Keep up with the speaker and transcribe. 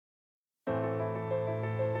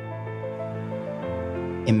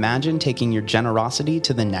Imagine taking your generosity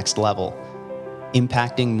to the next level,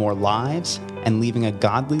 impacting more lives and leaving a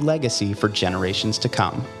godly legacy for generations to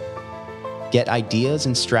come. Get ideas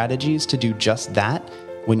and strategies to do just that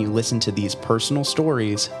when you listen to these personal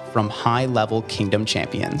stories from high-level kingdom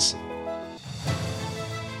champions.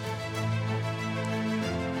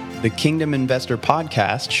 The Kingdom Investor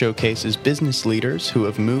Podcast showcases business leaders who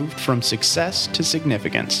have moved from success to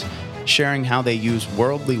significance, sharing how they use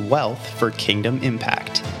worldly wealth for kingdom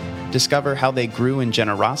impact. Discover how they grew in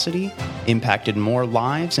generosity, impacted more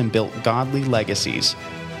lives, and built godly legacies.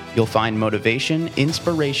 You'll find motivation,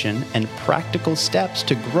 inspiration, and practical steps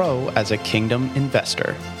to grow as a kingdom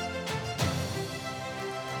investor.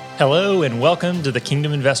 Hello, and welcome to the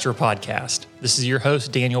Kingdom Investor Podcast. This is your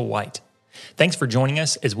host, Daniel White. Thanks for joining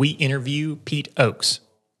us as we interview Pete Ochs.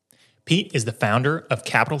 Pete is the founder of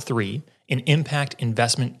Capital 3, an impact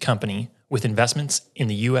investment company with investments in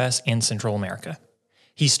the U.S. and Central America.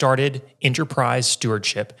 He started Enterprise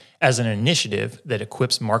Stewardship as an initiative that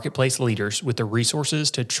equips marketplace leaders with the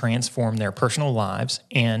resources to transform their personal lives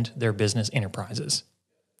and their business enterprises.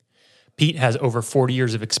 Pete has over 40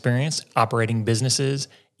 years of experience operating businesses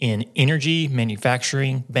in energy,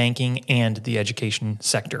 manufacturing, banking, and the education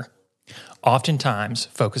sector, oftentimes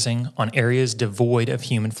focusing on areas devoid of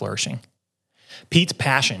human flourishing. Pete's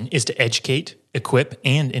passion is to educate, equip,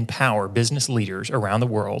 and empower business leaders around the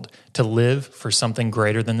world to live for something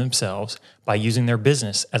greater than themselves by using their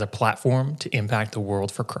business as a platform to impact the world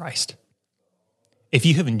for Christ. If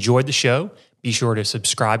you have enjoyed the show, be sure to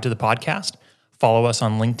subscribe to the podcast, follow us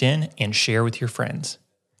on LinkedIn, and share with your friends.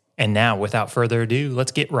 And now, without further ado,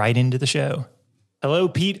 let's get right into the show. Hello,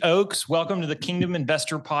 Pete Ochs. Welcome to the Kingdom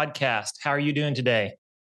Investor Podcast. How are you doing today?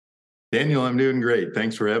 Daniel, I'm doing great.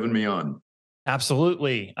 Thanks for having me on.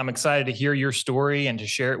 Absolutely. I'm excited to hear your story and to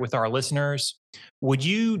share it with our listeners. Would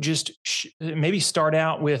you just maybe start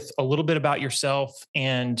out with a little bit about yourself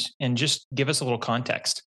and just give us a little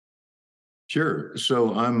context? Sure.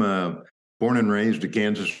 So I'm born and raised a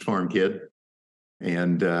Kansas farm kid,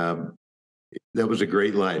 and that was a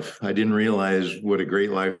great life. I didn't realize what a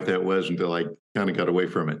great life that was until I kind of got away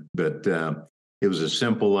from it. But it was a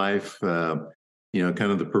simple life, kind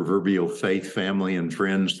of the proverbial faith, family, and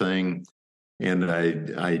friends thing. And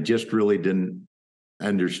I just really didn't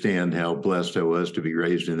understand how blessed I was to be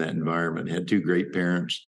raised in that environment. Had two great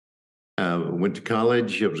parents. Went to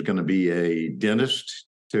college. I was going to be a dentist.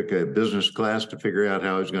 Took a business class to figure out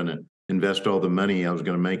how I was going to invest all the money I was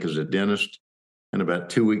going to make as a dentist. And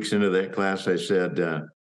about 2 weeks into that class, I said,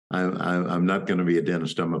 I'm not going to be a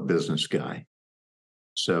dentist. I'm a business guy.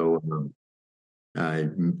 So I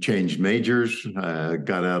changed majors,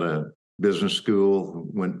 got out of business school,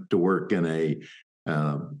 went to work in a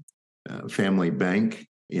family bank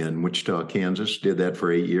in Wichita, Kansas, did that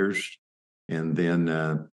for 8 years. And then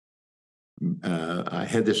I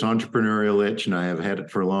had this entrepreneurial itch, and I have had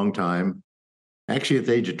it for a long time. Actually, at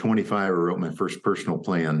the age of 25, I wrote my first personal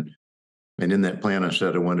plan. And in that plan, I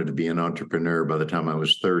said I wanted to be an entrepreneur by the time I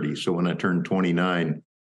was 30. So when I turned 29,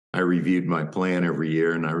 I reviewed my plan every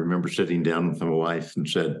year. And I remember sitting down with my wife and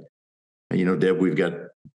said, Deb, we've got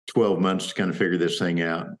 12 months to kind of figure this thing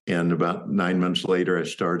out. And about 9 months later, I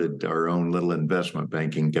started our own little investment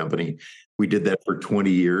banking company. We did that for 20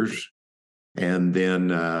 years. And then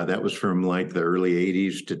that was from like the early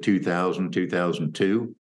 80s to 2000,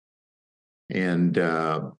 2002. And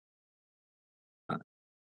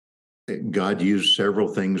God used several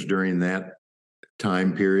things during that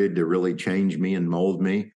time period to really change me and mold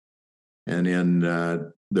me. And in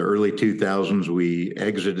the early 2000s, we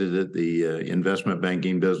exited the investment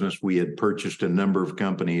banking business. We had purchased a number of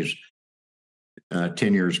companies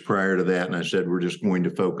 10 years prior to that. And I said, we're just going to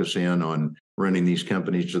focus in on running these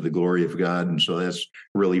companies to the glory of God. And so that's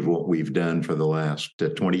really what we've done for the last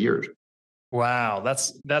 20 years. Wow,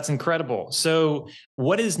 that's incredible. So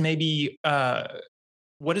what is one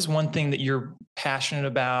thing that you're passionate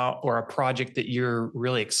about, or a project that you're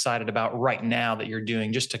really excited about right now that you're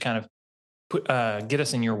doing, just to kind of get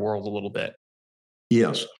us in your world a little bit?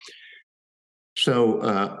 Yes.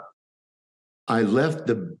 So I left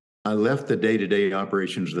the day-to-day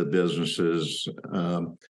operations of the businesses.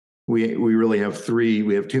 We really have three.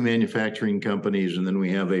 We have two manufacturing companies, and then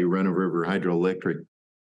we have a run-of-river hydroelectric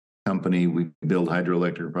company. We build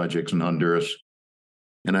hydroelectric projects in Honduras.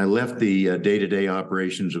 And I left the day-to-day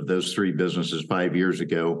operations of those three businesses 5 years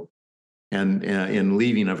ago. And in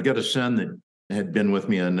leaving, I've got a son that had been with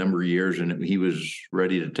me a number of years, and he was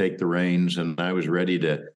ready to take the reins, and I was ready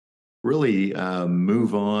to really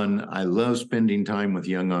move on. I love spending time with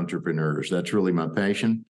young entrepreneurs. That's really my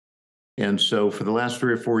passion. And so for the last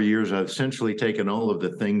 3 or 4 years, I've essentially taken all of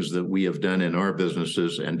the things that we have done in our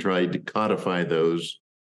businesses and tried to codify those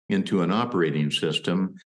into an operating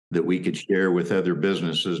system that we could share with other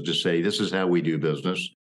businesses to say, this is how we do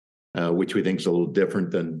business, which we think is a little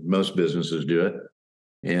different than most businesses do it.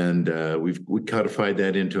 And we codified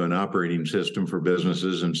that into an operating system for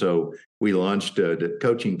businesses. And so we launched a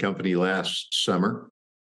coaching company last summer.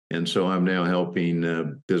 And so I'm now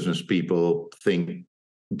helping business people think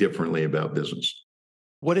differently about business.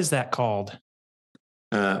 What is that called?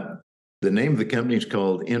 The name of the company is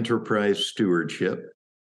called Enterprise Stewardship.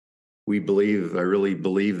 I really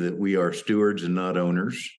believe that we are stewards and not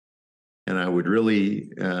owners. And I would really,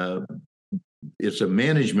 it's a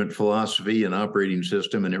management philosophy and operating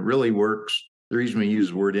system, and it really works. The reason we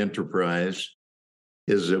use the word enterprise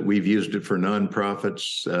is that we've used it for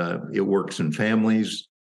nonprofits. It works in families.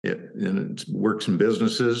 It works in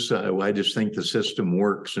businesses. I just think the system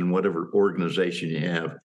works in whatever organization you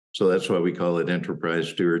have. So that's why we call it Enterprise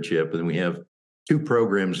Stewardship. And we have 2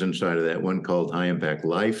 programs inside of that, one called High Impact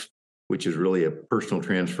Life, which is really a personal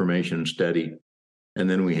transformation study. And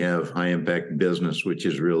then we have High Impact Business, which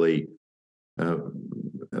is really a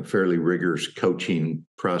fairly rigorous coaching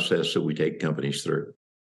process that we take companies through.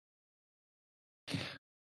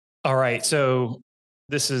 All right. So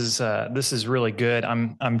this is really good.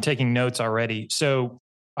 I'm taking notes already. So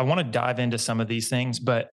I want to dive into some of these things,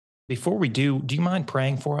 but before we do you mind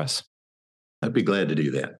praying for us? I'd be glad to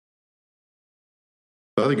do that.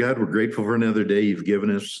 Father God, we're grateful for another day you've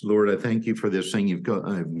given us. Lord, I thank you for this thing you've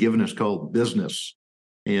given us called business.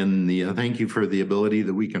 And I thank you for the ability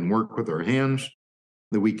that we can work with our hands,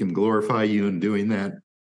 that we can glorify you in doing that.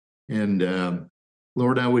 And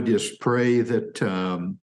Lord, I would just pray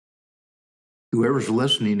that whoever's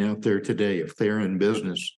listening out there today, if they're in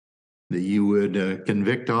business, that you would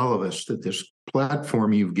convict all of us that this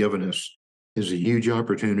platform you've given us is a huge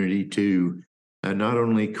opportunity to not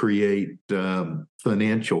only create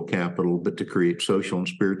financial capital, but to create social and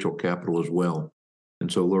spiritual capital as well.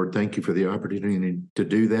 And so, Lord, thank you for the opportunity to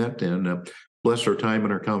do that, and bless our time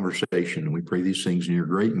and our conversation. And we pray these things in your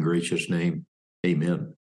great and gracious name.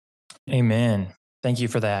 Amen. Amen. Thank you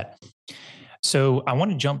for that. So I want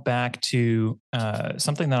to jump back to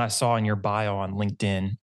something that I saw in your bio on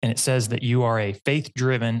LinkedIn, and it says that you are a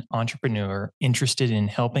faith-driven entrepreneur interested in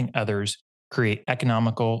helping others create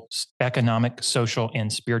economic, social,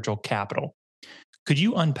 and spiritual capital. Could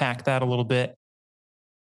you unpack that a little bit?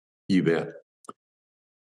 You bet.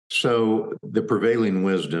 So the prevailing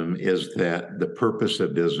wisdom is that the purpose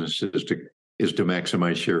of business is to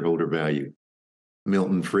maximize shareholder value.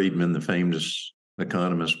 Milton Friedman, the famous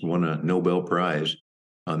economist, won a Nobel Prize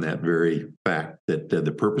on that very fact, that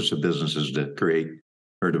the purpose of business is to create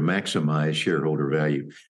or to maximize shareholder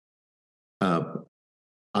value.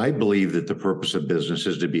 I believe that the purpose of business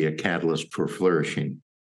is to be a catalyst for flourishing.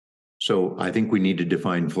 So I think we need to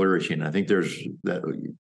define flourishing. I think that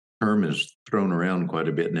term is thrown around quite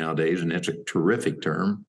a bit nowadays, and it's a terrific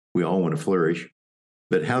term. We all want to flourish.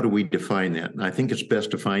 But how do we define that? And I think it's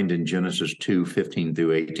best defined in Genesis 2:15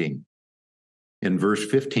 through 18. In verse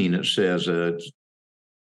 15, it says,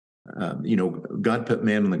 God put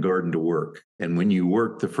man in the garden to work. And when you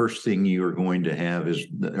work, the first thing you are going to have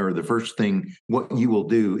what you will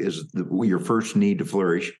do is your first need to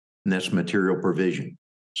flourish, and that's material provision.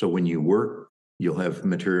 So when you work, you'll have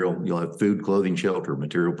food, clothing, shelter,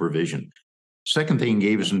 material provision. Second thing he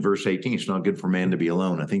gave us in verse 18, it's not good for man to be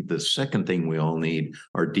alone. I think the second thing we all need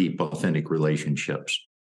are deep, authentic relationships.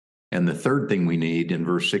 And the third thing we need in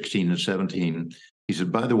verse 16 and 17, he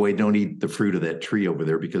said, by the way, don't eat the fruit of that tree over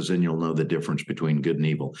there, because then you'll know the difference between good and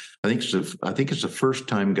evil. I think it's the first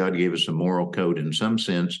time God gave us a moral code. In some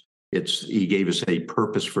sense, he gave us a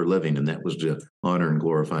purpose for living, and that was to honor and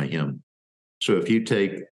glorify him. So if you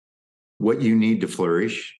take what you need to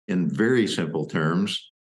flourish in very simple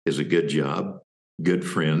terms is a good job, good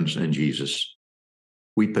friends, and Jesus.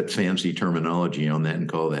 We put fancy terminology on that and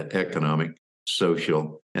call that economic,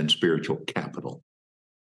 social, and spiritual capital.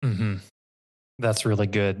 Mm-hmm. That's really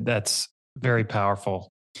good. That's very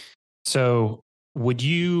powerful. So would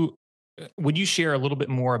you share a little bit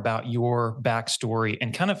more about your backstory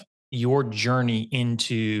and kind of your journey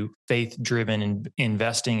into faith-driven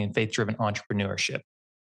investing and faith-driven entrepreneurship?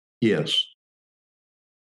 Yes.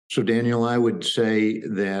 So, Daniel, I would say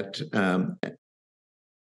that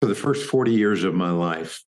for the first 40 years of my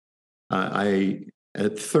life,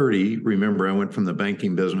 at 30, remember, I went from the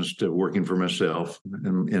banking business to working for myself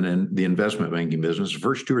and in the investment banking business. The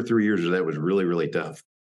first 2 or 3 years of that was really, really tough.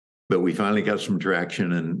 But we finally got some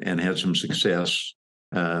traction and had some success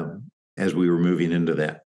as we were moving into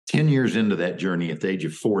that. 10 years into that journey, at the age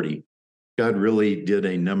of 40, God really did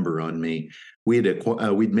a number on me. We'd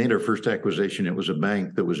made our first acquisition. It was a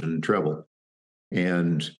bank that was in trouble.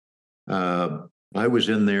 And I was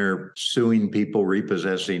in there suing people,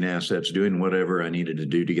 repossessing assets, doing whatever I needed to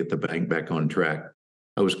do to get the bank back on track.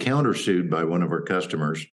 I was countersued by one of our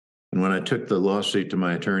customers. And when I took the lawsuit to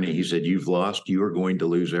my attorney, he said, "You've lost. You are going to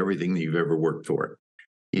lose everything that you've ever worked for."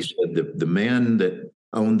 He said, the man that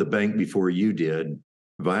owned the bank before you did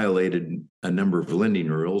violated a number of lending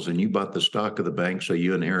rules, and you bought the stock of the bank, so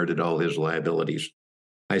you inherited all his liabilities.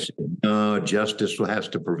 I said, "No, justice has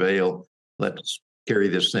to prevail. Let's carry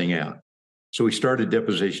this thing out." So we started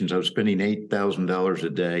depositions. I was spending $8,000 a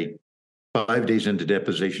day. 5 days into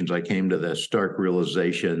depositions, I came to the stark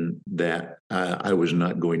realization that I was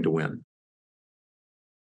not going to win.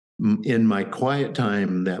 In my quiet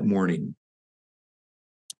time that morning,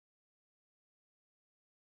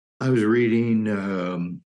 I was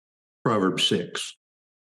reading Proverbs 6.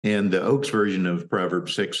 And the Ochs version of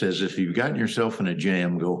Proverbs 6 says, if you've gotten yourself in a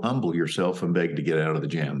jam, go humble yourself and beg to get out of the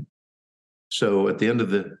jam. So at the end of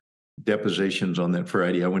the depositions on that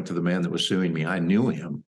Friday, I went to the man that was suing me. I knew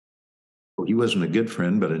him. He wasn't a good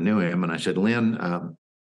friend, but I knew him. And I said, "Lynn,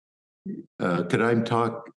 could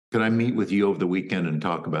I meet with you over the weekend and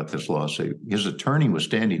talk about this lawsuit?" His attorney was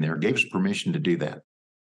standing there, gave us permission to do that.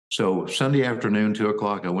 So Sunday afternoon,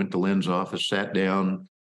 2:00, I went to Lynn's office, sat down.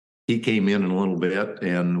 He came in a little bit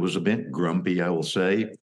and was a bit grumpy, I will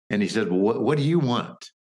say. And he said, "Well, what do you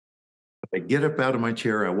want?" I get up out of my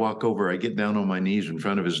chair, I walk over, I get down on my knees in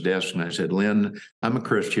front of his desk, and I said, "Lynn, I'm a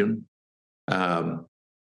Christian.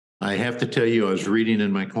 I have to tell you, I was reading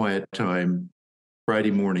in my quiet time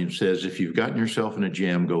Friday morning, says, if you've gotten yourself in a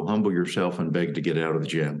jam, go humble yourself and beg to get out of the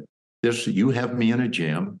jam. You have me in a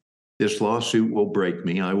jam. This lawsuit will break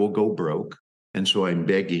me. I will go broke. And so I'm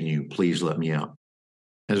begging you, please let me out."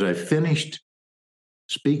 As I finished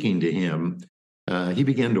speaking to him, he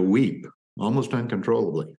began to weep almost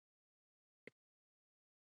uncontrollably.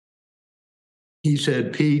 He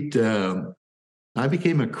said, "Pete, I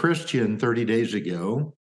became a Christian 30 days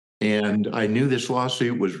ago. And I knew this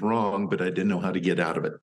lawsuit was wrong, but I didn't know how to get out of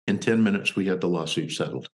it. In 10 minutes, we had the lawsuit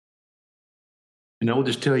settled." And I will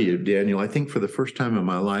just tell you, Daniel, I think for the first time in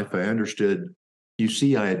my life, I understood, you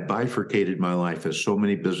see, I had bifurcated my life as so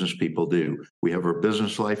many business people do. We have our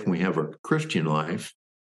business life and we have our Christian life.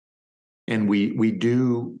 And we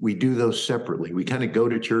do those separately. We kind of go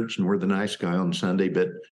to church and we're the nice guy on Sunday, but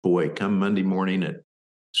boy, come Monday morning at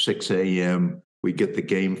 6 a.m., we get the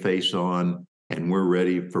game face on, and we're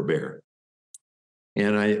ready for bear.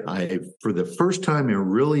 And I, for the first time, I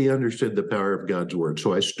really understood the power of God's word.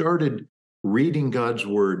 So I started reading God's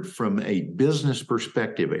word from a business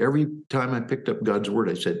perspective. Every time I picked up God's word,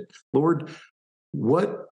 I said, "Lord,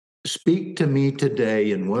 speak to me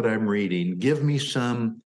today in what I'm reading. Give me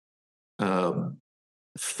some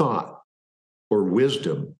thought or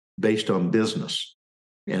wisdom based on business."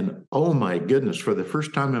 And oh my goodness, for the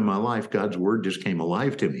first time in my life, God's word just came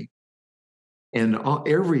alive to me. And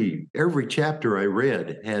every chapter I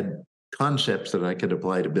read had concepts that I could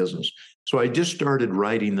apply to business. So I just started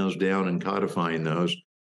writing those down and codifying those.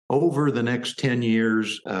 Over the next 10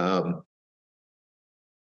 years,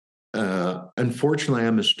 unfortunately,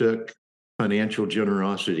 I mistook financial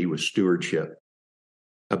generosity with stewardship.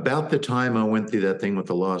 About the time I went through that thing with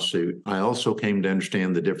the lawsuit, I also came to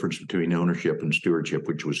understand the difference between ownership and stewardship,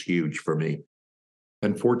 which was huge for me.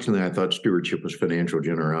 Unfortunately, I thought stewardship was financial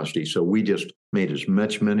generosity. So we just made as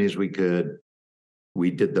much money as we could. We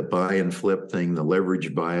did the buy and flip thing, the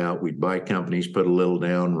leverage buyout. We'd buy companies, put a little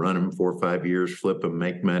down, run them 4 or 5 years, flip them,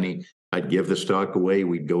 make money. I'd give the stock away.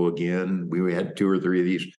 We'd go again. We had 2 or 3 of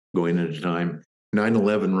these going at a time.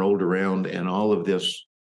 9/11 rolled around, and all of this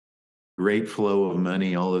great flow of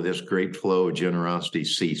money, all of this great flow of generosity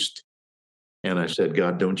ceased. And I said,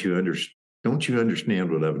 "God, don't you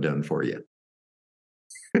understand what I've done for you?"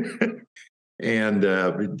 And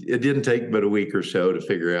it didn't take but a week or so to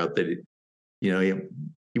figure out that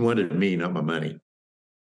he wanted me, not my money.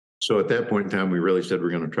 So at that point in time, we really said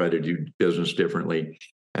we're going to try to do business differently.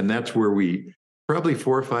 And that's where we, probably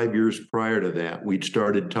 4 or 5 years prior to that, we'd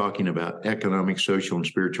started talking about economic, social, and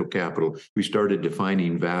spiritual capital. We started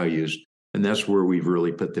defining values. And that's where we've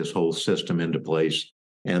really put this whole system into place.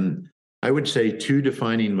 And I would say 2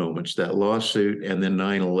 defining moments, that lawsuit and then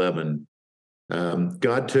 9/11.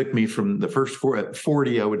 God took me from the first 4 at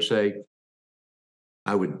 40, I would say,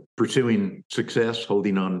 I would pursuing success,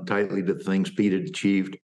 holding on tightly to the things Pete had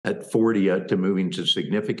achieved. At 40, to moving to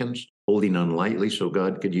significance, holding on lightly so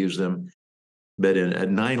God could use them. But at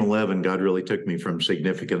 9/11, God really took me from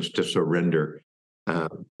significance to surrender.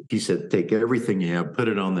 He said, "Take everything you have, put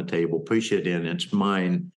it on the table, push it in. It's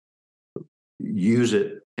mine. use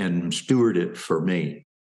it and steward it for me.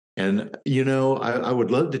 And, I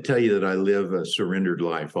would love to tell you that I live a surrendered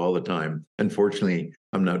life all the time. Unfortunately,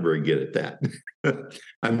 I'm not very good at that.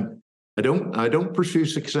 I don't pursue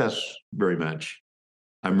success very much.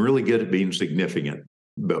 I'm really good at being significant,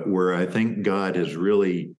 but where I think God has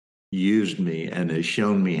really used me and has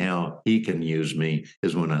shown me how he can use me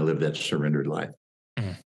is when I live that surrendered life.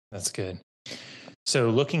 That's good. So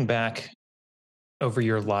looking back over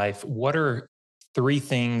your life, what are 3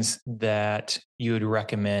 things that you would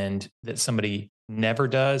recommend that somebody never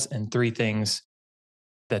does and 3 things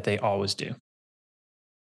that they always do?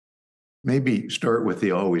 Maybe start with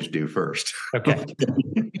the always do first. Okay.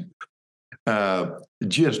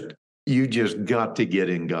 You just got to get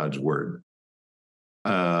in God's word.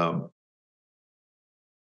 And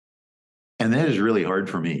that is really hard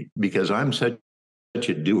for me because I'm such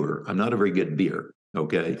a doer. I'm not a very good beer.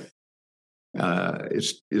 Okay.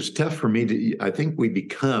 It's tough for me I think we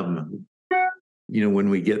become, when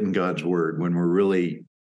we get in God's word, when we're really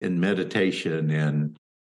in meditation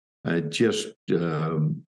and just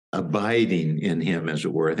abiding in him, as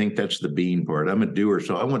it were. I think that's the being part. I'm a doer,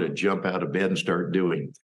 so I want to jump out of bed and start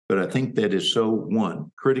doing. But I think that is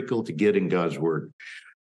critical to get in God's word.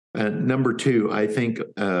 Number 2, I think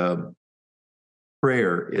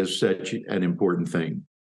prayer is such an important thing.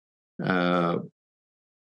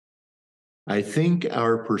 I think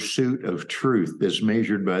our pursuit of truth is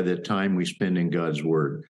measured by the time we spend in God's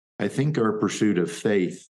word. I think our pursuit of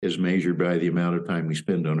faith is measured by the amount of time we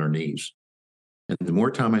spend on our knees. And the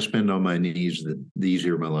more time I spend on my knees, the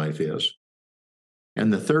easier my life is.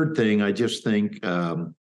 And the third thing, I just think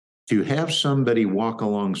to have somebody walk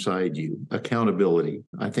alongside you, accountability.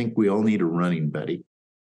 I think we all need a running buddy.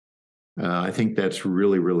 I think that's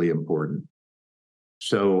really, really important.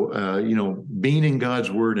 So, being in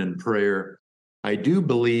God's word and prayer, I do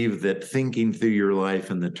believe that thinking through your life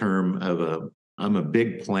in the term of I'm a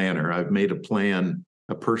big planner. I've made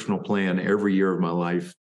a personal plan every year of my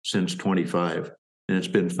life since 25. And it's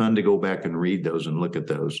been fun to go back and read those and look at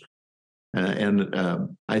those.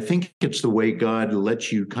 I think it's the way God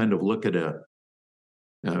lets you kind of look at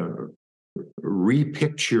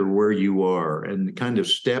repicture where you are and kind of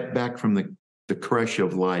step back from the crush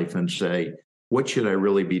of life and say, what should I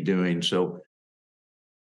really be doing? So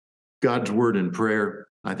God's word and prayer,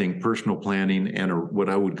 I think personal planning and what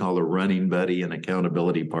I would call a running buddy and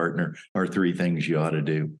accountability partner are 3 things you ought to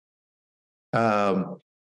do. On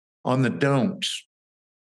the don'ts,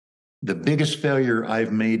 the biggest failure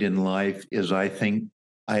I've made in life is I think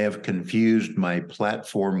I have confused my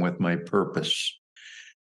platform with my purpose.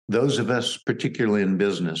 Those of us, particularly in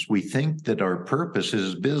business, we think that our purpose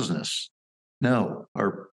is business. No,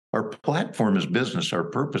 our platform is business. Our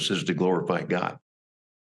purpose is to glorify God.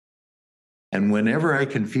 And whenever I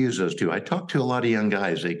confuse those two, I talk to a lot of young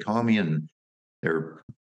guys. They call me and they're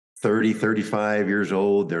 30, 35 years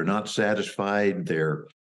old. They're not satisfied. They're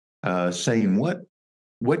saying, what,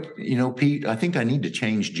 Pete, I think I need to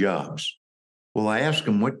change jobs. Well, I ask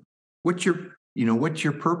them, what's your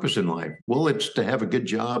purpose in life? Well, it's to have a good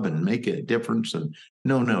job and make a difference. And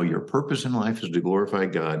no, your purpose in life is to glorify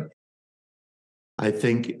God. I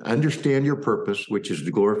think understand your purpose, which is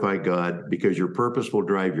to glorify God, because your purpose will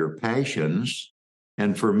drive your passions.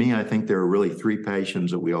 And for me, I think there are really 3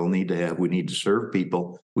 passions that we all need to have. We need to serve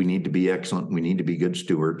people. We need to be excellent. We need to be good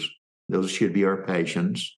stewards. Those should be our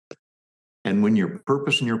passions. And when your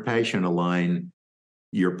purpose and your passion align,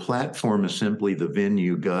 your platform is simply the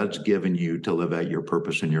venue God's given you to live out your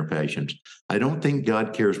purpose and your passions. I don't think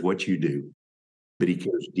God cares what you do, but he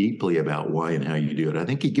cares deeply about why and how you do it. I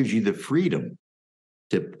think he gives you the freedom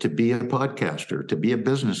to be a podcaster, to be a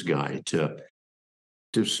business guy, to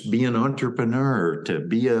be an entrepreneur, to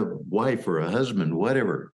be a wife or a husband,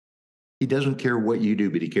 whatever. He doesn't care what you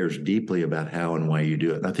do, but he cares deeply about how and why you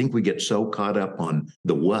do it. And I think we get so caught up on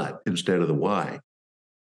the what instead of the why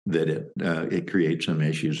that it creates some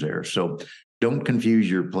issues there. So don't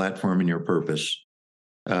confuse your platform and your purpose.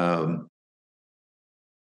 Don't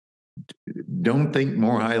think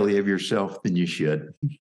more highly of yourself than you should.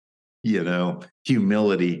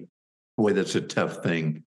 Humility, boy, that's a tough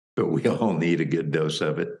thing, but we all need a good dose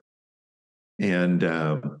of it. And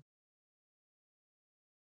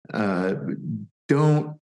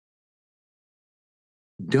don't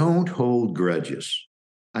hold grudges.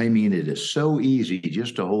 I mean, it is so easy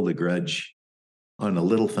just to hold a grudge on a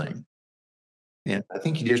little thing. And I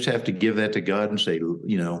think you just have to give that to God and say,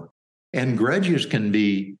 and grudges can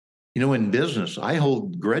be, in business, I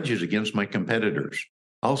hold grudges against my competitors.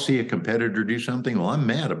 I'll see a competitor do something. Well, I'm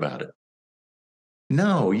mad about it.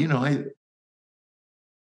 No,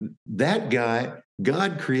 that guy,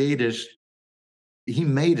 God created he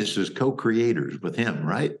made us as co-creators with him,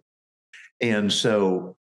 right? And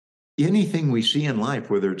so anything we see in life,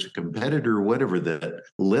 whether it's a competitor or whatever, that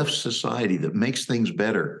lifts society, that makes things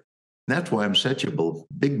better. That's why I'm such a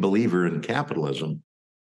big believer in capitalism.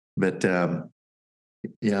 But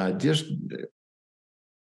just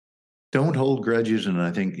don't hold grudges, and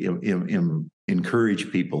I think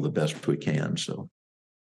encourage people the best we can.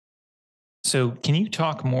 So can you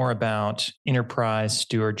talk more about enterprise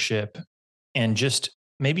stewardship and just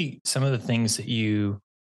maybe some of the things that you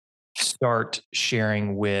start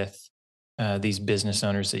sharing with these business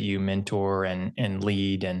owners that you mentor and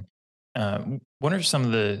lead? And what are some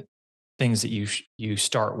of the things that you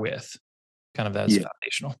start with kind of as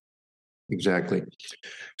foundational? Exactly.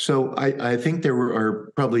 So I think there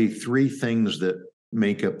are probably three things that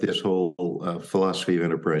make up this whole philosophy of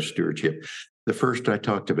enterprise stewardship. The first I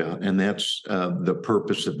talked about, and that's the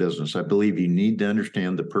purpose of business. I believe you need to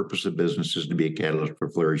understand the purpose of business is to be a catalyst for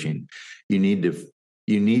flourishing. You need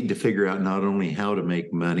to figure out not only how to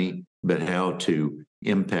make money, but how to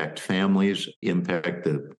impact families, impact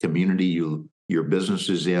the community your business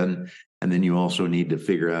is in, and then you also need to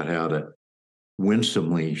figure out how to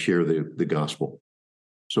winsomely share the gospel.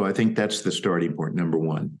 So I think that's the starting point, number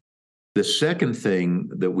one. The second thing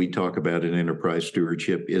that we talk about in enterprise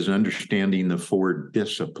stewardship is understanding the four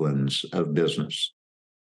disciplines of business.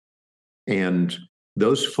 And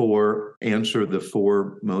those four answer the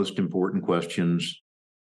four most important questions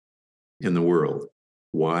in the world: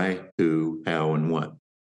 why, who, how, and what.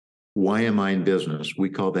 Why am I in business? We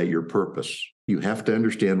call that your purpose. You have to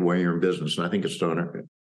understand why you're in business. And I think it's to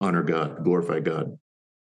honor God, glorify God.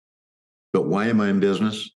 But why am I in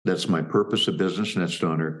business? That's my purpose of business, and that's to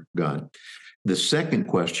honor God. The second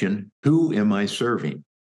question, who am I serving?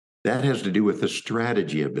 That has to do with the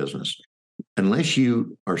strategy of business. Unless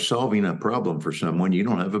you are solving a problem for someone, you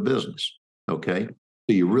don't have a business, okay?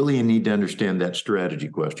 So you really need to understand that strategy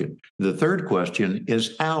question. The third question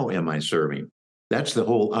is, how am I serving? That's the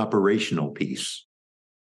whole operational piece.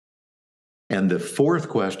 And the fourth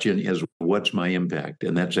question is, what's my impact?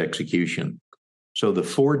 And that's execution. So the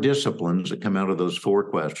four disciplines that come out of those four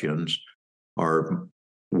questions are: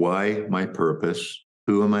 why, my purpose;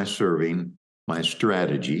 who am I serving, my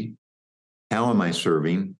strategy; how am I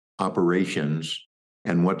serving, operations;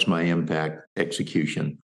 and what's my impact,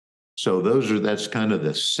 execution. So that's kind of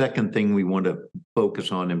the second thing we want to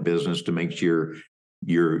focus on in business, to make sure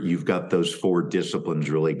you've got those four disciplines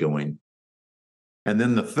really going. And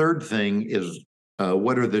then the third thing is,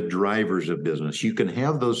 what are the drivers of business? You can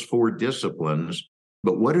have those four disciplines,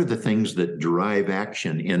 but what are the things that drive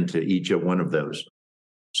action into each of one of those?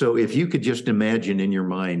 So if you could just imagine in your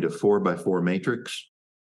mind a 4x4 matrix,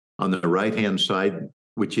 on the right-hand side,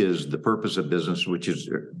 which is the purpose of business, which is,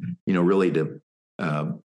 really to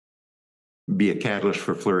be a catalyst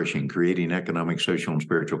for flourishing, creating economic, social, and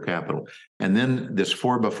spiritual capital. And then this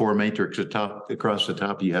 4x4 matrix across the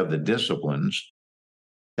top, you have the disciplines.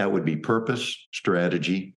 That would be purpose,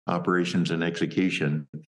 strategy, operations, and execution.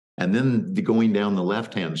 And then going down the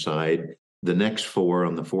left-hand side, the next four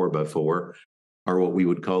on the 4x4 are what we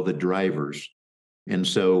would call the drivers. And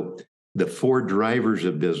so the four drivers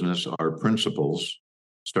of business are principles,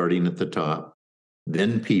 starting at the top,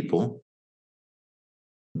 then people,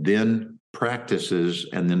 then practices,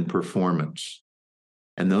 and then performance.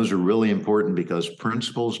 And those are really important because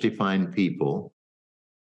principles define people.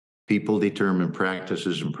 People determine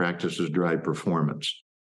practices, and practices drive performance.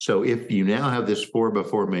 So if you now have this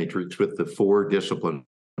 4x4 matrix with the four disciplines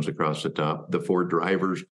across the top, the four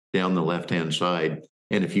drivers down the left-hand side,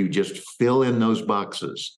 and if you just fill in those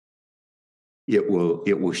boxes, it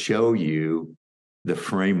will show you the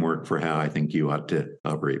framework for how I think you ought to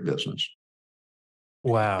operate business.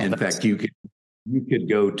 Wow. In fact, you could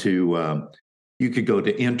go to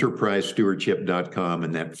enterprisestewardship.com,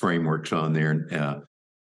 and that framework's on there. And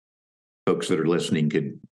folks that are listening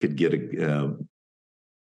could get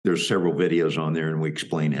there's several videos on there, and we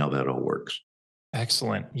explain how that all works.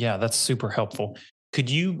 Excellent. Yeah, that's super helpful. Could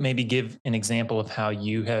you maybe give an example of how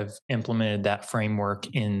you have implemented that framework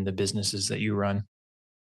in the businesses that you run?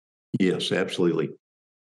 Yes, absolutely.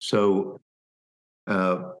 So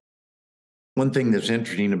one thing that's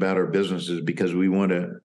interesting about our business is because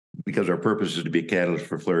our purpose is to be a catalyst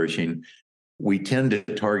for flourishing, we tend to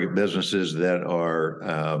target businesses that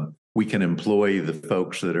are, we can employ the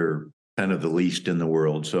folks that are kind of the least in the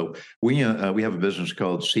world. So we have a business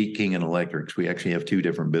called Seeking and Electrics. We actually have two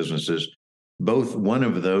different businesses. One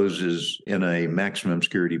of those is in a maximum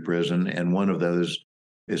security prison, and one of those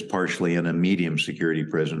is partially in a medium security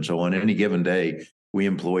prison. So on any given day, we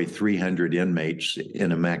employ 300 inmates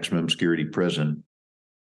in a maximum security prison.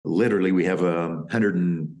 literally, we have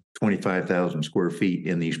 125,000 square feet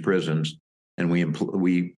in these prisons, and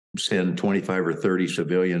we send 25 or 30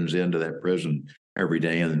 civilians into that prison every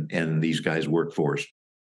day, and these guys work for us.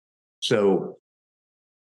 So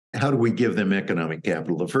how do we give them economic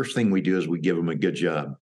capital? The first thing we do is we give them a good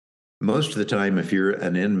job. Most of the time, if you're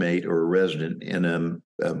an inmate or a resident in a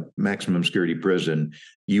maximum security prison,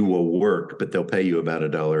 you will work, but they'll pay you about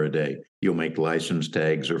 $1 a day. You'll make license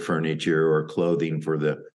tags or furniture or clothing for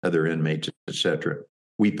the other inmates, etc.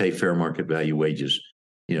 We pay fair market value wages.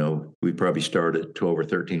 We probably start at $12 or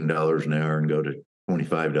 $13 an hour and go to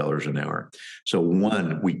 $25 an hour. So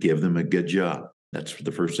one, we give them a good job. That's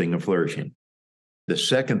the first thing of flourishing. The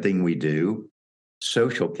second thing we do,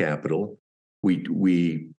 social capital, we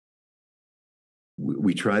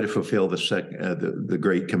try to fulfill the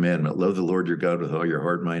great commandment: love the Lord your God with all your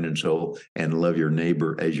heart, mind, and soul, and love your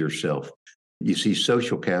neighbor as yourself. You see,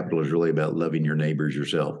 social capital is really about loving your neighbors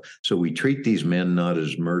yourself. So we treat these men not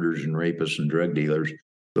as murderers and rapists and drug dealers,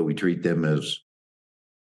 but we treat them as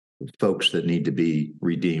folks that need to be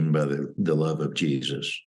redeemed by the love of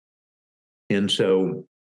Jesus. And so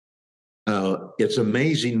it's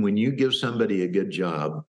amazing when you give somebody a good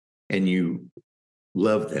job and you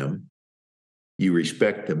love them, you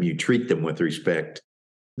respect them, you treat them with respect,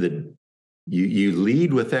 you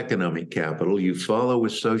lead with economic capital, you follow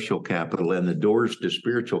with social capital, and the doors to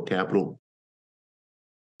spiritual capital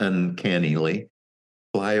uncannily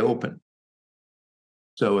fly open.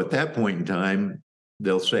 So at that point in time,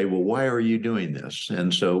 they'll say, well, why are you doing this?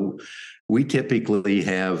 And so we typically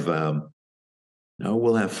have,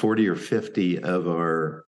 we'll have 40 or 50 of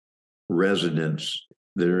our residents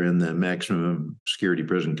that are in the maximum security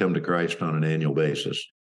prison come to Christ on an annual basis.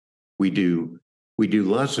 We do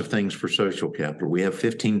lots of things for social capital. We have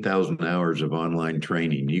 15,000 hours of online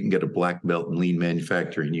training. You can get a black belt in lean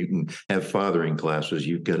manufacturing. You can have fathering classes.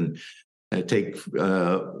 You can take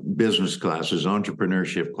business classes,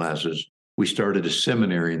 entrepreneurship classes. We started a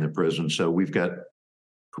seminary in the prison. So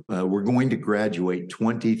we're going to graduate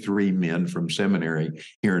 23 men from seminary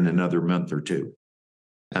here in another month or two.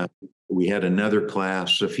 We had another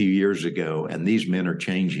class a few years ago, and these men are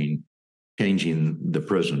changing the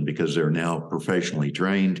prison because they're now professionally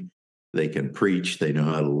trained. They can preach. They know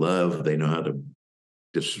how to love. They know how to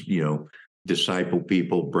disciple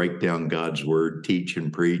people, break down God's word, teach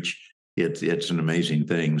and preach. It's an amazing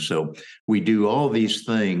thing. So we do all these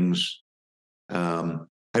things. I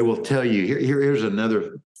will tell you, here's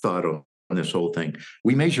another thought on this whole thing.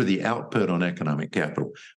 We measure the output on economic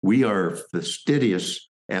capital. We are fastidious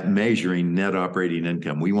at measuring net operating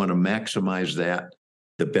income. We want to maximize that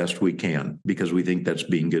the best we can because we think that's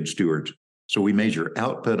being good stewards. So we measure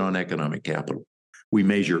output on economic capital. We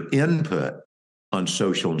measure input on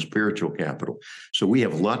social and spiritual capital. So we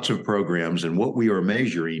have lots of programs, and what we are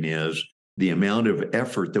measuring is the amount of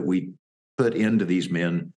effort that we put into these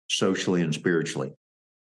men socially and spiritually.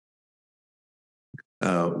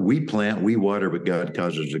 We plant, we water, but God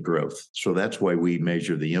causes the growth. So that's why we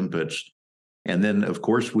measure the inputs. And then, of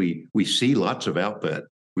course, we see lots of output.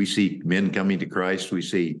 We see men coming to Christ. We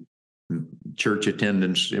see church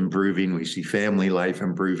attendance improving. We see family life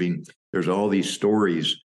improving. There's all these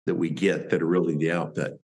stories that we get that are really the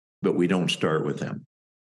output, but we don't start with them.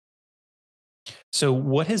 So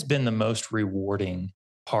what has been the most rewarding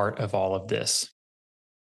part of all of this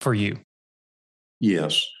for you?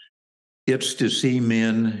 Yes. It's to see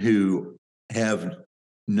men who have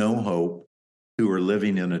no hope, who are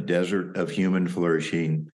living in a desert of human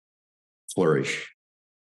flourishing, flourish.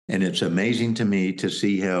 And it's amazing to me to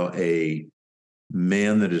see how a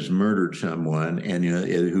man that has murdered someone and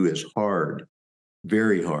who is hard,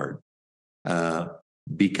 very hard,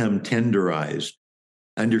 become tenderized,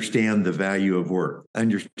 understand the value of work,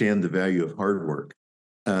 understand the value of hard work,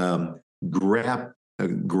 grab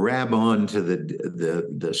on to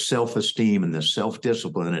the self-esteem and the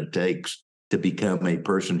self-discipline it takes to become a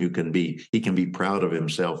person who can be proud of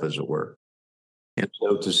himself, as it were. And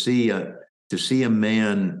so to see a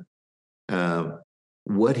man,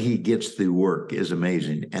 what he gets through work is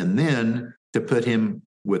amazing. And then to put him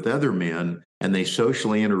with other men and they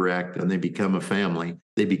socially interact and they become a family.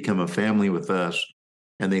 They become a family with us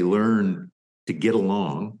and they learn to get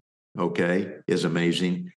along, okay, is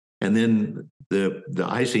amazing. And then the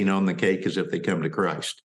icing on the cake is if they come to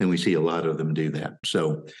Christ. And we see a lot of them do that.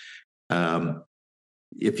 So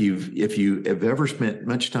if you have ever spent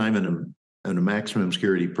much time in a maximum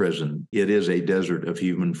security prison, it is a desert of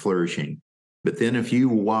human flourishing. But then if you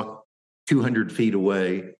walk 200 feet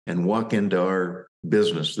away and walk into our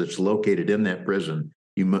business that's located in that prison,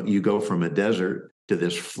 you go from a desert to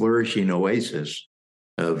this flourishing oasis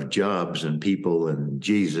of jobs and people and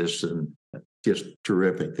Jesus and just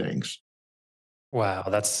terrific things. Wow,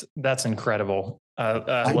 that's incredible.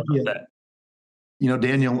 I Love get, that.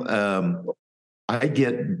 Daniel, I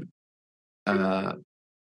get uh,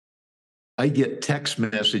 I get text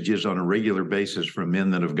messages on a regular basis from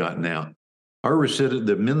men that have gotten out.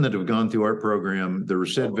 The men that have gone through our program, the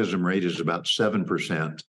recidivism rate is about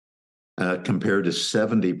 7%, compared to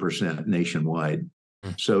 70% nationwide.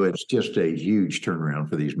 So it's just a huge turnaround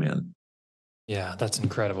for these men. Yeah, that's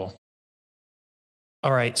incredible.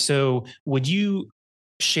 All right. So would you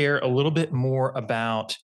share a little bit more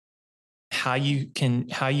about how you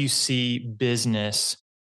see business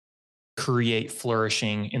create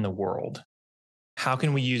flourishing in the world? How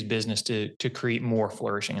can we use business to create more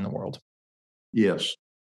flourishing in the world? Yes.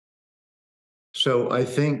 So I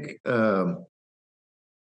think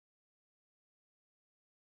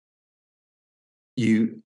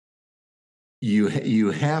you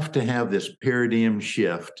have to have this paradigm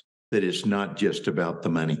shift that it's not just about the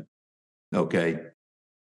money. Okay.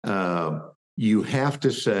 You have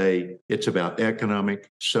to say it's about economic,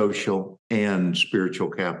 social, and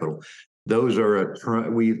spiritual capital. Those are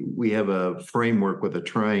we have a framework with a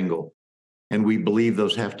triangle, and we believe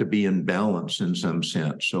those have to be in balance in some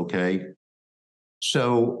sense. Okay.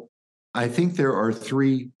 So I think there are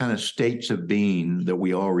three kind of states of being that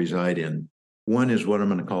we all reside in. One is what I'm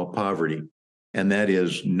going to call poverty, and that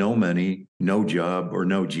is no money, no job, or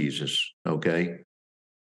no Jesus. Okay.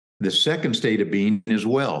 The second state of being is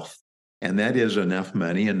wealth, and that is enough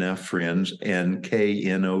money, enough friends, and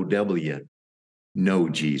KNOW, no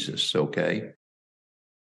Jesus. Okay.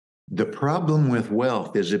 The problem with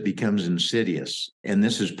wealth is it becomes insidious, and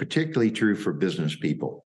this is particularly true for business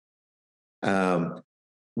people. When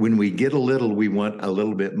we get a little, we want a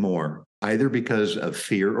little bit more, either because of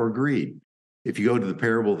fear or greed. If you go to the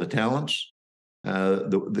parable of the talents,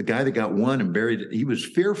 the guy that got one and buried it, he was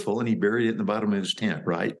fearful and he buried it in the bottom of his tent,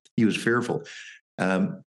 right? He was fearful.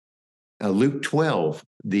 Luke 12,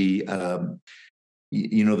 the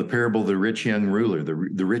parable of the rich young ruler,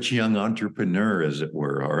 the rich young entrepreneur, as it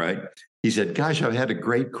were, all right? He said, gosh, I've had a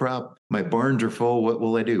great crop. My barns are full. What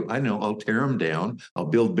will I do? I know, I'll tear them down. I'll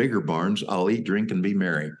build bigger barns. I'll eat, drink, and be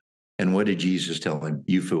merry. And what did Jesus tell him?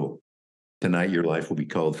 You fool. Tonight your life will be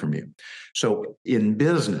called from you. So in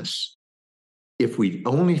business, if we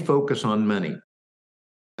only focus on money,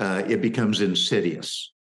 it becomes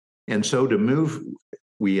insidious. And so to move,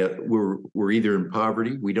 we're either in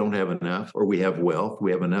poverty, we don't have enough, or we have wealth,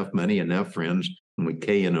 we have enough money, enough friends, and we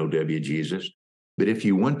KNOW Jesus. But if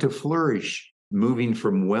you want to flourish, moving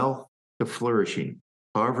from wealth to flourishing,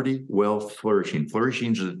 poverty, wealth, flourishing.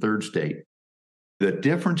 Flourishing is the third state. The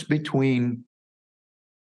difference between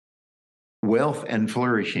wealth and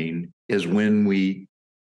flourishing is when we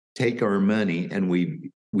take our money and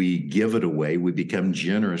we give it away, we become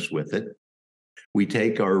generous with it. We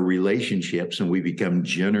take our relationships and we become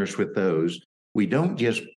generous with those. We don't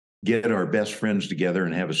just get our best friends together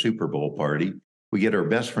and have a Super Bowl party. We get our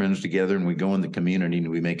best friends together and we go in the community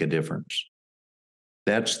and we make a difference.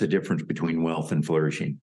 That's the difference between wealth and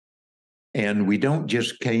flourishing. And we don't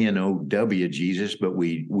just KNOW Jesus, but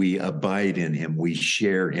we abide in him. We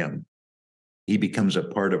share him. He becomes a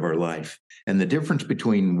part of our life. And the difference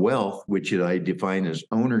between wealth, which I define as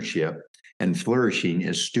ownership, and flourishing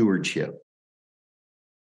is stewardship.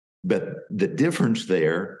 But the difference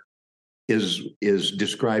there is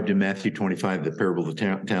described in Matthew 25, the parable of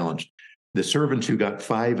the talents. The servants who got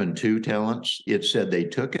 5 and 2 talents, it said they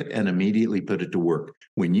took it and immediately put it to work.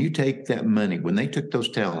 When you take that money, when they took those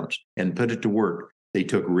talents and put it to work, they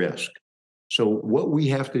took risk. So what we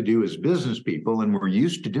have to do as business people, and we're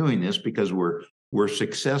used to doing this because we're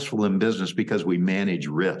successful in business because we manage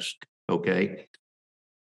risk, okay?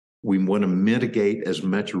 We want to mitigate as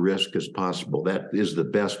much risk as possible. That is the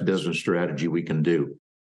best business strategy we can do.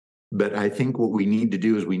 But I think what we need to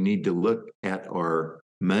do is we need to look at our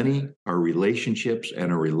money, our relationships,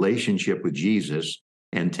 and our relationship with Jesus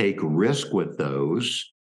and take risk with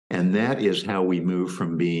those. And that is how we move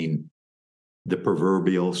from being the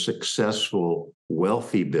proverbial successful,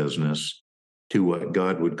 wealthy business to what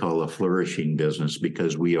God would call a flourishing business,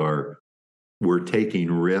 because we're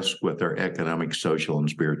taking risk with our economic, social, and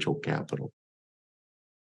spiritual capital.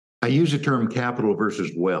 I use the term capital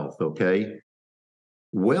versus wealth, okay?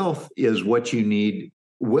 Wealth is what you need.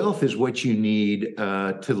 Wealth is what you need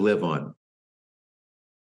to live on.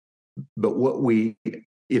 But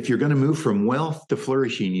if you're going to move from wealth to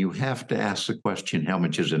flourishing, you have to ask the question, how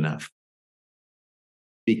much is enough?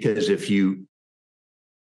 Because if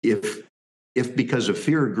because of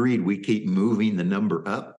fear or greed, we keep moving the number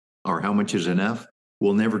up, or how much is enough,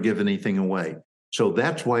 we'll never give anything away. So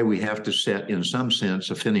that's why we have to set, in some sense,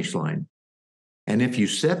 a finish line. And if you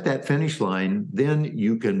set that finish line, then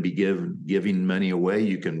you can be giving money away.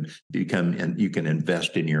 You can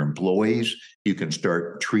invest in your employees. You can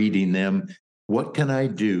start treating them. What can I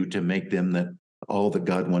do to make them all that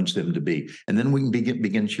God wants them to be? And then we can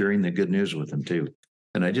begin sharing the good news with them too.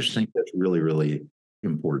 And I just think that's really, really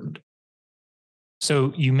important.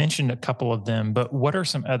 So you mentioned a couple of them, but what are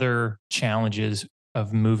some other challenges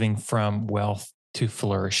of moving from wealth to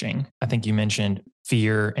flourishing? I think you mentioned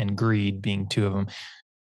fear and greed being two of them.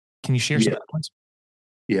 Can you share some other ones?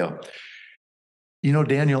 Yeah.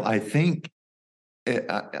 Daniel, I think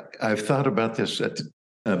I've thought about this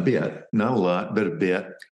a bit, not a lot, but a bit.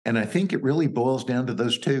 And I think it really boils down to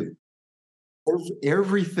those two.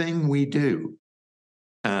 Everything we do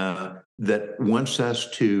that wants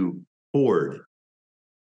us to hoard,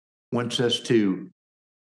 wants us to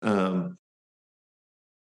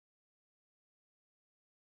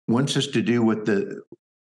do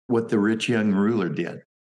what the rich young ruler did,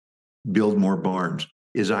 build more barns,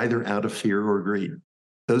 is either out of fear or greed.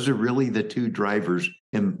 Those are really the two drivers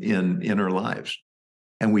in our lives.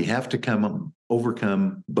 And we have to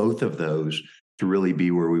overcome both of those to really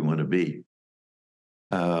be where we want to be.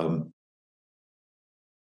 As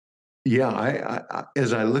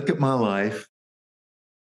I look at my life,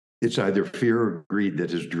 it's either fear or greed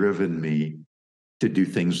that has driven me to do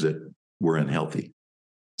things that were unhealthy.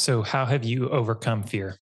 So how have you overcome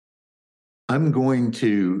fear? I'm going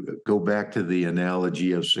to go back to the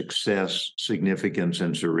analogy of success, significance,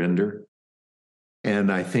 and surrender.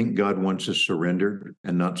 And I think God wants us surrendered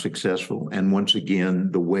and not successful. And once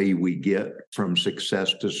again, the way we get from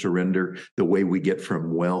success to surrender, the way we get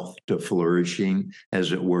from wealth to flourishing,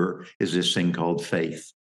 as it were, is this thing called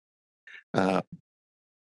faith.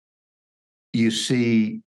 You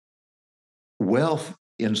see, wealth,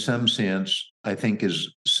 in some sense, I think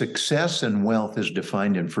is success, and wealth is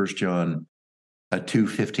defined in 1 John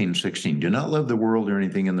 2:15-16. Do not love the world or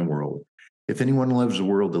anything in the world. If anyone loves the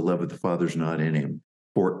world, the love of the Father is not in him.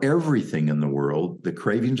 For everything in the world, the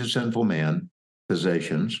cravings of sinful man,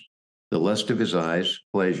 possessions, the lust of his eyes,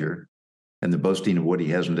 pleasure, and the boasting of what he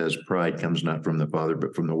has and does, pride, comes not from the Father,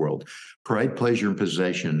 but from the world. Pride, pleasure, and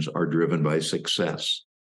possessions are driven by success.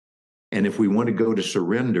 And if we want to go to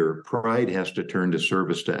surrender, pride has to turn to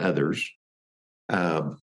service to others.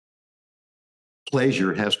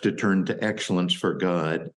 Pleasure has to turn to excellence for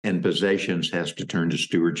God, and possessions has to turn to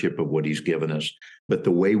stewardship of what he's given us. But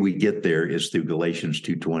the way we get there is through Galatians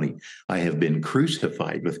 2:20. I have been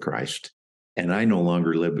crucified with Christ, and I no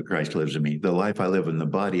longer live, but Christ lives in me. The life I live in the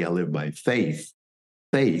body, I live by faith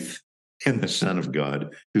in the Son of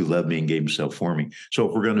God who loved me and gave himself for me. So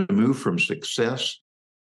if we're going to move from success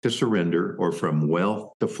to surrender, or from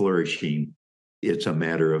wealth to flourishing, it's a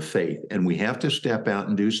matter of faith. And we have to step out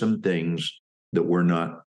and do some things that we're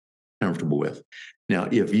not comfortable with. Now,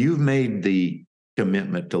 if you've made the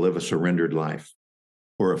commitment to live a surrendered life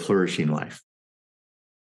or a flourishing life,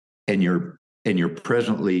 and you're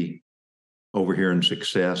presently over here in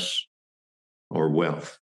success or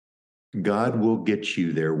wealth, God will get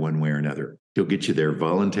you there one way or another. He'll get you there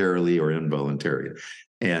voluntarily or involuntarily.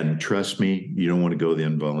 And trust me, you don't want to go the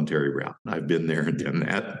involuntary route. I've been there and done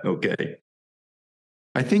that. Okay.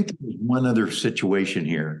 I think there's one other situation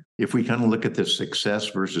here. If we kind of look at this success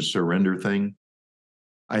versus surrender thing,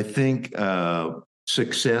 I think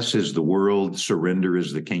success is the world, surrender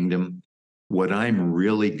is the kingdom. What I'm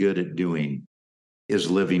really good at doing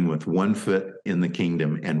is living with one foot in the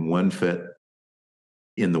kingdom and one foot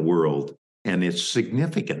in the world. And its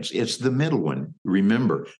significance, it's the middle one.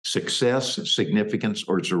 Remember, success, significance,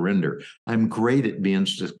 or surrender. I'm great at being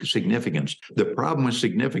significance. The problem with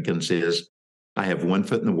significance is I have one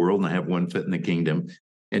foot in the world and I have one foot in the kingdom.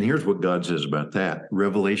 And here's what God says about that.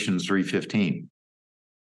 Revelation 3:15.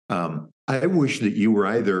 I wish that you were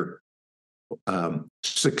either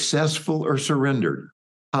successful or surrendered,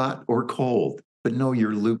 hot or cold. But no,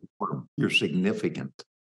 you're lukewarm. You're significant.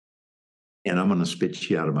 And I'm going to spit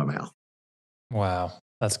you out of my mouth. Wow,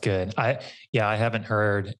 that's good. I haven't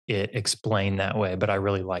heard it explained that way, but I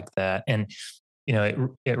really like that. And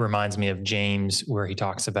it reminds me of James, where he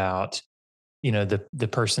talks about the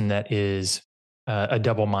person that is a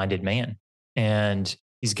double-minded man, and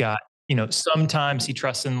he's got sometimes he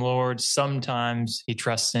trusts in the Lord, sometimes he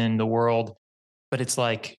trusts in the world. But it's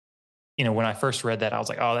like, when I first read that, I was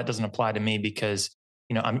like, oh, that doesn't apply to me, because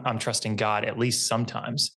I'm trusting God at least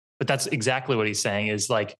sometimes. But that's exactly what he's saying, is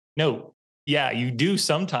like, no. Yeah, you do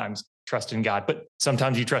sometimes trust in God, but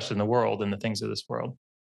sometimes you trust in the world and the things of this world.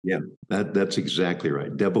 Yeah, that's exactly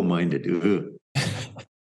right. Double-minded. No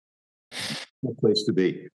place to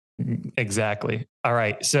be. Exactly. All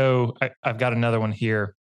right. So I've got another one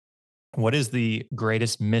here. What is the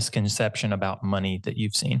greatest misconception about money that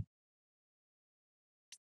you've seen?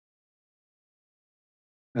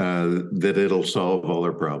 That it'll solve all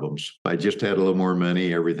our problems. If I just had a little more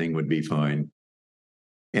money, everything would be fine.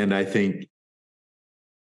 And I think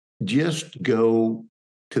just go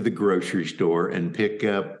to the grocery store and pick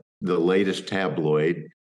up the latest tabloid.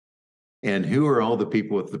 And who are all the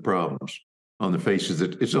people with the problems on the faces?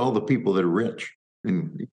 It's all the people that are rich.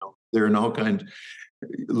 And they're in all kinds.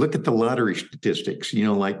 Look at the lottery statistics.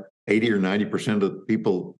 Like 80 or 90% of the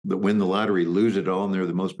people that win the lottery lose it all, and they're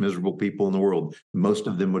the most miserable people in the world. Most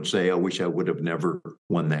of them would say, I wish I would have never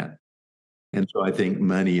won that. And so I think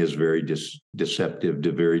money is very deceptive,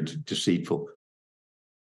 very deceitful.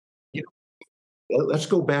 Let's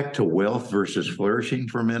go back to wealth versus flourishing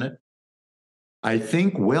for a minute. I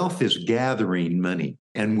think wealth is gathering money,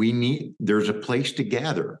 and there's a place to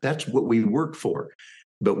gather. That's what we work for.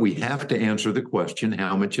 But we have to answer the question,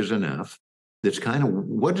 how much is enough? That's kind of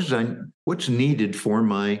what's needed for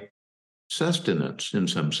my sustenance in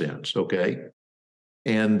some sense, okay?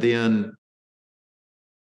 And then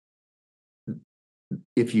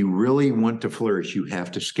if you really want to flourish, you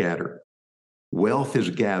have to scatter. Wealth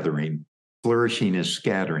is gathering, flourishing is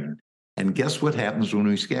scattering. And guess what happens when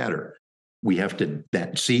we scatter?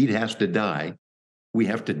 That seed has to die. We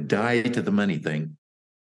have to die to the money thing.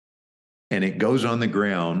 And it goes on the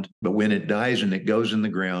ground, but when it dies and it goes in the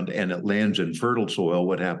ground and it lands in fertile soil,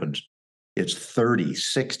 what happens? It's 30,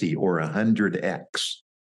 60, or 100x.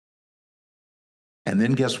 And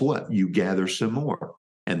then guess what? You gather some more,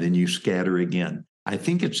 and then you scatter again. I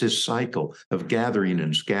think it's this cycle of gathering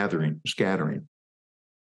and scattering.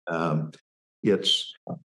 And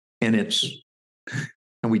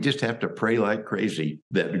we just have to pray like crazy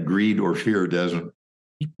that greed or fear doesn't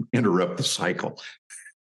interrupt the cycle.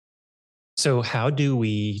 So how do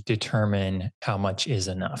we determine how much is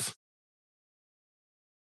enough?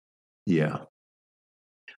 Yeah.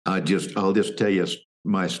 I'll just tell you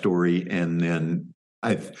my story, and then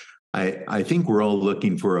I think we're all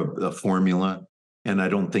looking for a formula, and I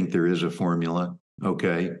don't think there is a formula.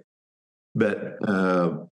 Okay. But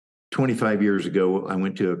 25 years ago, I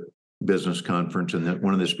went to a business conference, and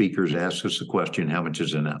one of the speakers asked us the question, how much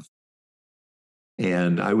is enough?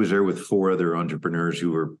 And I was there with 4 other entrepreneurs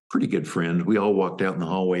who were pretty good friends. We all walked out in the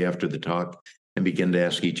hallway after the talk and began to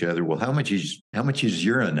ask each other, well, how much is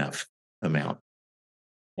your enough amount?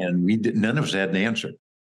 And none of us had an answer.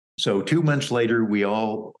 So 2 months later, we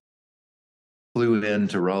all flew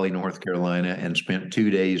into Raleigh, North Carolina, and spent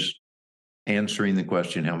 2 days answering the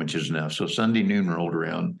question, how much is enough? So Sunday noon rolled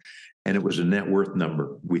around, and it was a net worth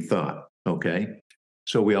number, we thought, okay?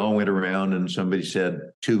 So we all went around, and somebody said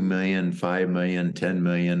 2 million, 5 million, 10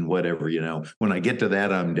 million, whatever, When I get to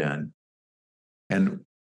that, I'm done. And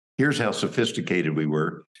here's how sophisticated we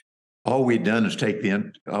were. All we'd done is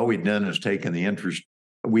taken the interest.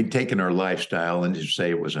 We'd taken our lifestyle and just say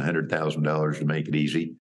it was $100,000 to make it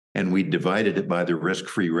easy. And we divided it by the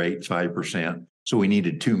risk-free rate, 5%. So we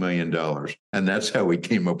needed $2 million. And that's how we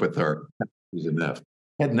came up with our is enough.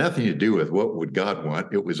 It had nothing to do with what would God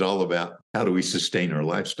want. It was all about how do we sustain our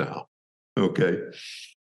lifestyle. Okay.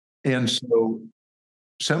 And so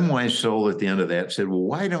some wise soul at the end of that said,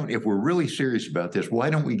 well, if we're really serious about this,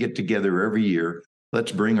 why don't we get together every year?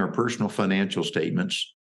 Let's bring our personal financial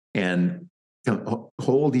statements and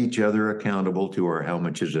hold each other accountable to our how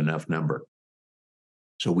much is enough number.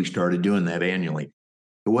 So we started doing that annually.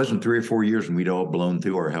 It wasn't 3 or 4 years and we'd all blown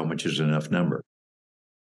through our how much is enough number.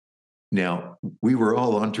 Now, we were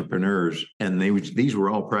all entrepreneurs, and these were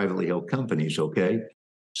all privately held companies, okay?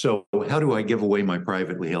 So how do I give away my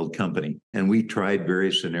privately held company? And we tried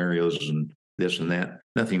various scenarios and this and that.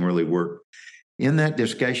 Nothing really worked. In that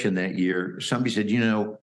discussion that year, somebody said,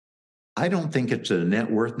 I don't think it's a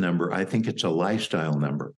net worth number. I think it's a lifestyle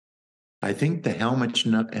number. I think the how much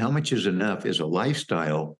is enough is a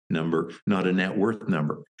lifestyle number, not a net worth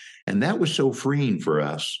number. And that was so freeing for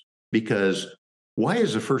us, because why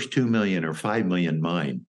is the first 2 million or 5 million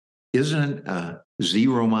mine? Isn't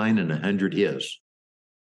 0 mine and 100 his?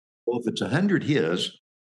 Well, if it's 100 his,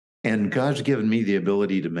 and God's given me the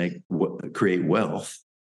ability to create wealth,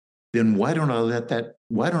 then why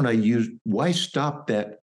stop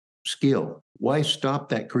that skill? Why stop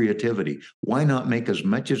that creativity? Why not make as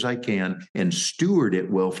much as I can and steward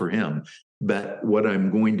it well for him? But what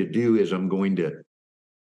I'm going to do is I'm going to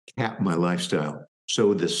cap my lifestyle.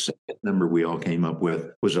 So the second number we all came up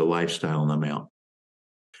with was a lifestyle amount.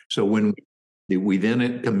 So when we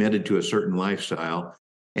then committed to a certain lifestyle,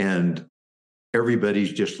 and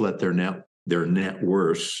everybody's just let their net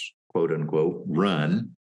worths, quote unquote,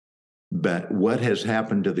 run, But what has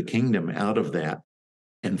happened to the kingdom out of that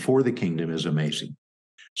and for the kingdom is amazing.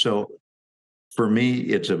 So for me,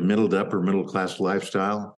 it's a middle to upper middle class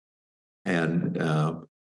lifestyle. And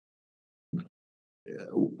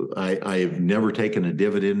I've never taken a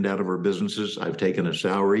dividend out of our businesses. I've taken a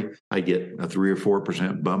salary. I get a 3 or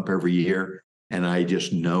 4% bump every year, and I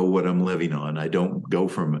just know what I'm living on. I don't go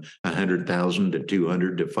from 100,000 to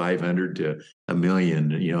 200 to 500 to $1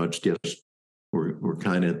 million. It's just we're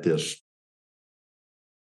kind of at this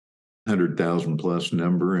 100,000 plus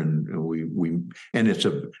number, and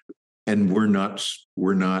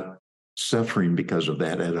we're not suffering because of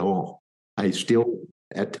that at all. I still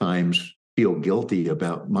at times feel guilty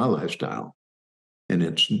about my lifestyle, and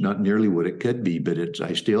it's not nearly what it could be, but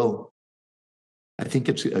I think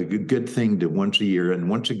it's a good thing to once a year. And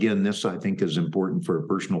once again, this I think is important for a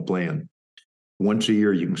personal plan. Once a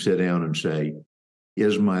year, you can sit down and say,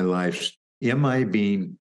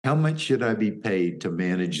 how much should I be paid to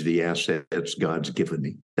manage the assets God's given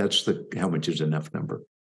me? That's how much is enough number.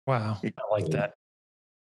 Wow. I like that.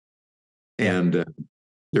 And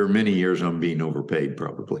there are many years I'm being overpaid,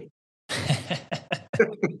 probably.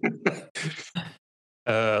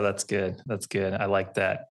 Oh, that's good. That's good. I like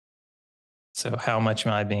that. So how much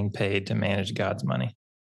am I being paid to manage God's money?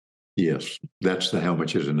 Yes, that's the how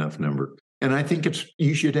much is enough number. And I think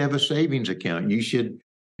you should have a savings account. You should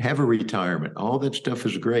have a retirement. All that stuff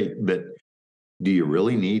is great, but do you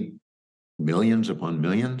really need millions upon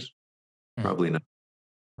millions? Probably not.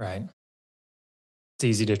 Right. It's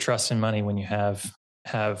easy to trust in money when you have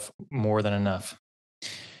more than enough.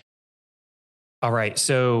 All right.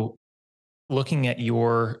 So looking at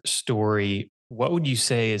your story, what would you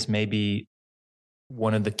say is maybe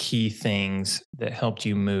one of the key things that helped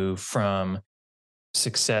you move from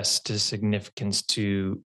success to significance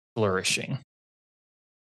to flourishing?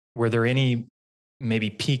 Were there any maybe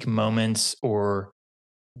peak moments or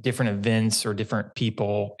different events or different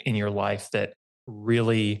people in your life that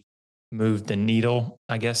really moved the needle,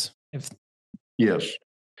 I guess? Yes.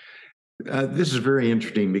 This is very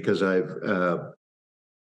interesting because I'm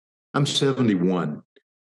 71.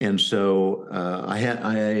 And so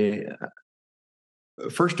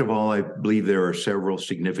first of all, I believe there are several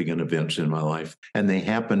significant events in my life, and they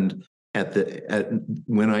happened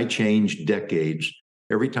when I changed decades.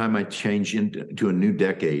 Every time I changed into a new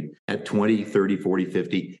decade at 20, 30, 40,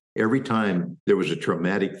 50, every time there was a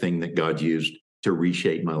traumatic thing that God used to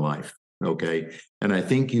reshape my life. Okay. And I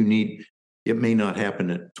think it may not happen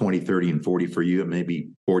at 20, 30, and 40 for you. It may be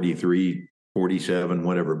 43, 47,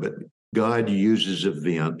 whatever, but God uses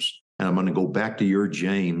events. And I'm going to go back to your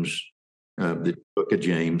James, the book of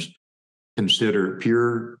James. Consider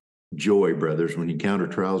pure joy, brothers, when you encounter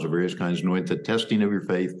trials of various kinds, knowing that the testing of your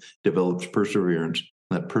faith develops perseverance.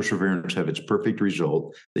 Let perseverance have its perfect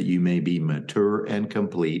result, that you may be mature and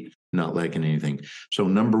complete, not lacking anything. So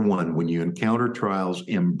number one, when you encounter trials,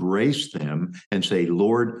 embrace them and say,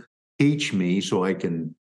 Lord, teach me so I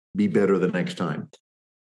can be better the next time.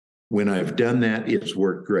 When I've done that, it's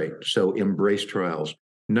worked great. So embrace trials.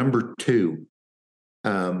 Number two,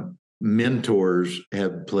 mentors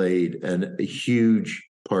have played a huge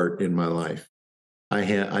part in my life.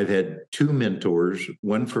 I've had two mentors,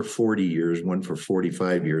 one for 40 years, one for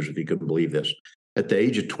 45 years, if you couldn't believe this. At the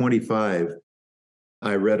age of 25,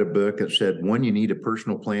 I read a book that said, one, you need a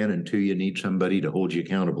personal plan, and two, you need somebody to hold you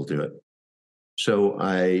accountable to it. So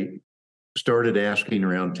I started asking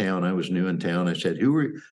around town. I was new in town. I said,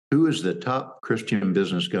 who is the top Christian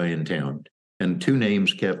business guy in town? And two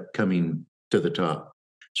names kept coming to the top.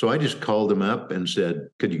 So I just called them up and said,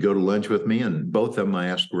 could you go to lunch with me? And both of them I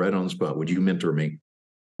asked right on the spot, would you mentor me?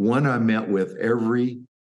 One I met with every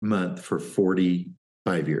month for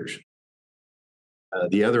 45 years.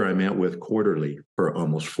 The other I met with quarterly for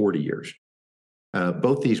almost 40 years.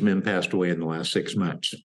 Both these men passed away in the last 6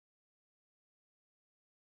 months.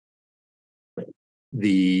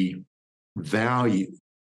 The value,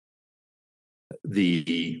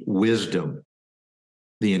 the wisdom,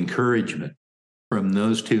 the encouragement from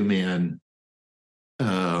those two men,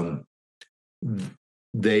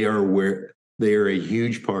 they are a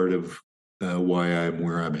huge part of why I'm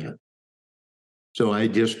where I'm at. So I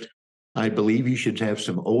believe you should have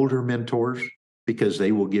some older mentors, because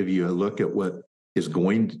they will give you a look at what is they're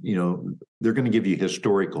going to give you a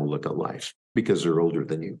historical look at life because they're older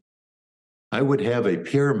than you. I would have a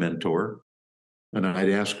peer mentor, and I'd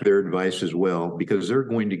ask their advice as well, because they're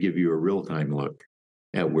going to give you a real-time look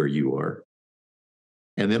at where you are.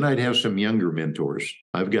 And then I'd have some younger mentors.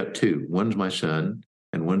 I've got two. One's my son,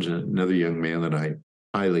 and one's another young man that I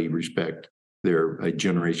highly respect. They're a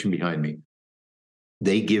generation behind me.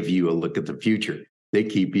 They give you a look at the future. they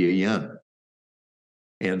keep you young.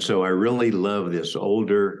 And so I really love this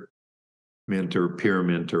older mentor, peer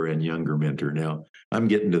mentor, and younger mentor. Now, I'm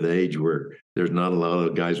getting to the age where there's not a lot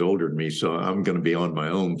of guys older than me, so I'm going to be on my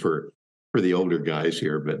own for the older guys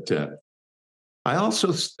here. But I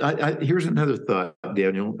also, here's another thought,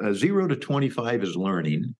 Daniel. 0 to 25 is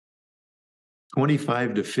learning.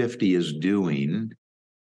 25 to 50 is doing.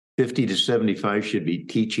 50 to 75 should be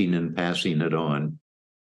teaching and passing it on.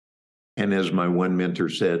 And as my one mentor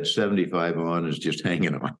said, 75 on is just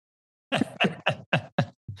hanging on.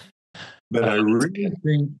 But I really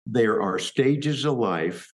think there are stages of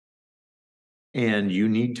life, and you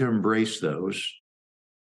need to embrace those.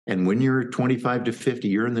 And when you're 25 to 50,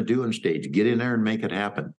 you're in the doing stage. Get in there and make it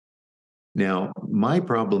happen. Now, my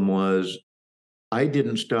problem was I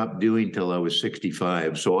didn't stop doing till I was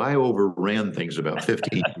 65. So I overran things about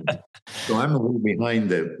 15. So I'm a little behind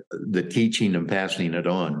the teaching and passing it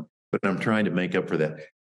on, but I'm trying to make up for that.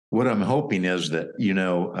 What I'm hoping is that,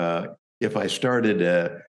 if I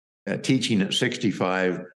started teaching at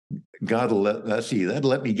 65, God will that'll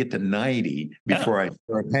let me get to 90 before I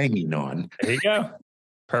start hanging on. There you go.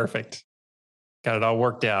 Perfect. Got it all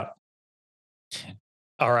worked out.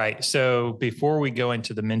 All right. So before we go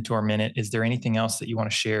into the mentor minute, is there anything else that you want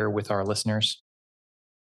to share with our listeners?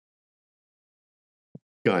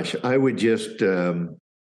 Gosh, I would just, I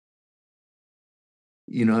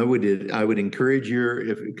would encourage you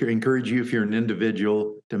if you're an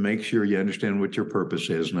individual to make sure you understand what your purpose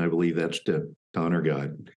is, and I believe that's to honor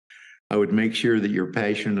God. I would make sure that you're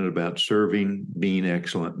passionate about serving, being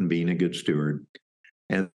excellent, and being a good steward.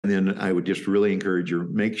 And then I would just really encourage you,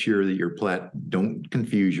 make sure that don't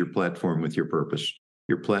confuse your platform with your purpose.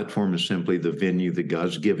 Your platform is simply the venue that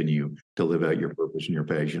God's given you to live out your purpose and your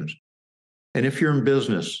passions. And if you're in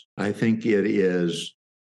business, I think it is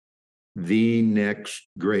the next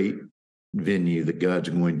great venue that God's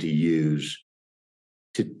going to use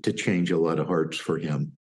to change a lot of hearts for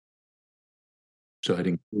him. So I'd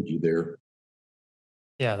encourage you there.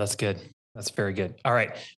 Yeah, that's good. That's very good. All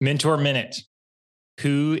right. Mentor minute.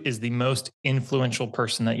 Who is the most influential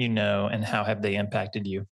person that you know, and how have they impacted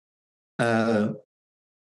you?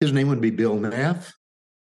 His name would be Bill Nath.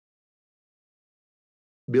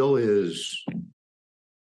 Bill is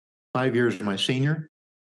 5 years my senior.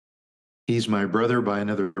 He's my brother by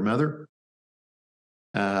another mother.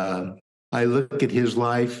 I look at his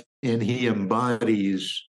life and he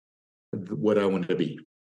embodies what I want to be.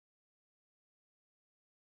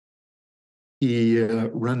 He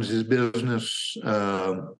runs his business.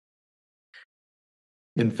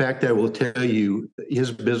 In fact, I will tell you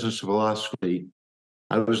his business philosophy.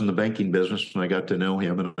 I was in the banking business when I got to know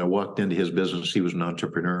him, and I walked into his business. He was an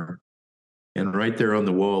entrepreneur. And right there on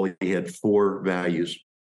the wall, he had 4 values: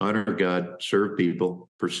 honor God, serve people,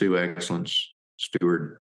 pursue excellence,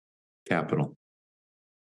 steward capital.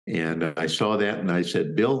 And I saw that and I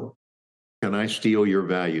said, Bill, can I steal your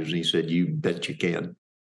values? And he said, you bet you can.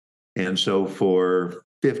 And so for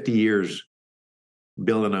 50 years,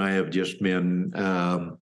 Bill and I have just been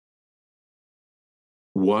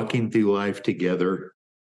walking through life together.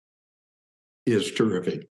 Is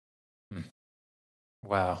terrific.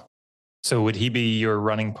 Wow. So would he be your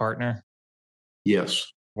running partner?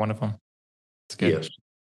 Yes. One of them? That's good. Yes.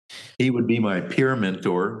 He would be my peer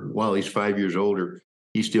mentor. While he's 5 years older,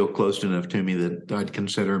 he's still close enough to me that I'd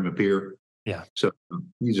consider him a peer. Yeah. So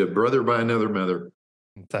he's a brother by another mother.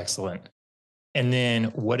 That's excellent. And then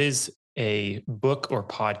what is a book or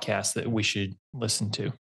podcast that we should listen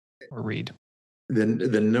to or read? The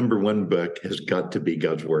number one book has got to be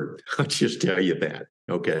God's Word. I'll just tell you that.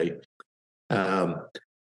 Okay.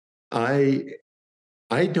 I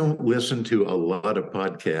don't listen to a lot of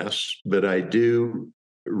podcasts, but I do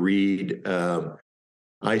read.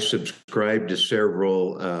 I subscribe to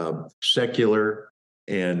several secular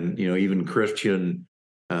and even Christian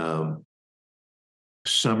book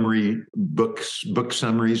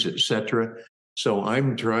summaries, etc. So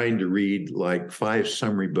I'm trying to read like 5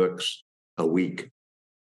 summary books a week,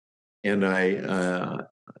 and I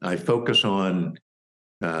focus on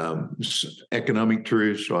economic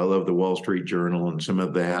truths. So I love the Wall Street Journal and some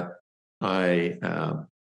of that.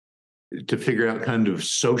 To figure out kind of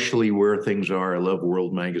socially where things are. I love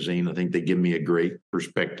World Magazine. I think they give me a great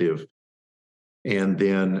perspective. And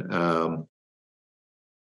then,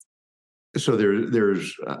 so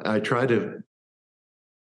I try to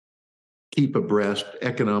keep abreast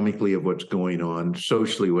economically of what's going on,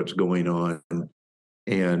 socially what's going on,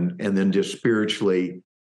 and then just spiritually,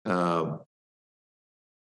 of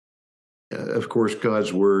course,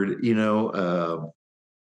 God's Word,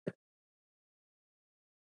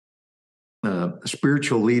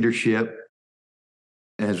 spiritual leadership.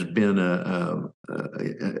 has been a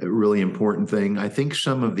really important thing. I think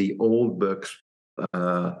some of the old books,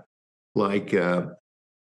 there are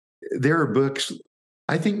books.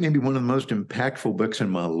 I think maybe one of the most impactful books in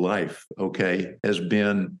my life, has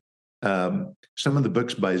been some of the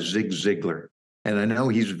books by Zig Ziglar. And I know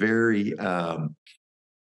he's very,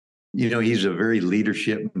 he's a very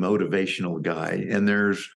leadership, motivational guy. And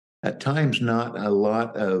there's at times not a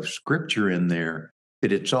lot of scripture in there,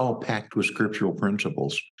 but it's all packed with scriptural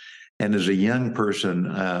principles. And as a young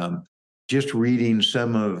person, just reading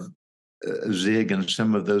some of Zig and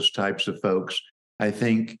some of those types of folks, I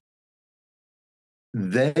think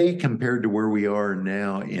they, compared to where we are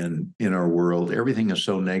now in our world, everything is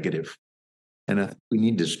so negative. And I think we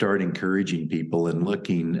need to start encouraging people and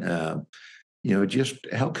looking, just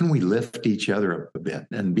how can we lift each other up a bit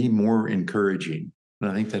and be more encouraging? And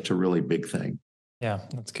I think that's a really big thing. Yeah,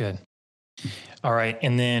 that's good. All right.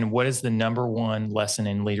 And then what is the number one lesson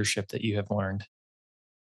in leadership that you have learned?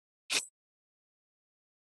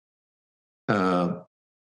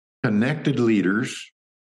 Connected leaders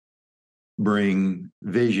bring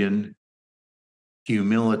vision,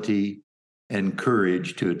 humility, and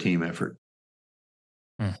courage to a team effort.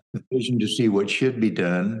 The vision to see what should be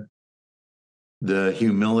done, the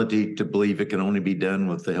humility to believe it can only be done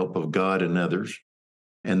with the help of God and others,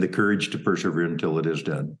 and the courage to persevere until it is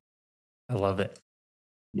done. I love it.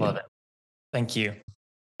 Love it. Thank you.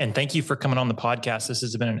 And thank you for coming on the podcast. This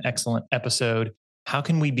has been an excellent episode. How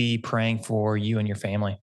can we be praying for you and your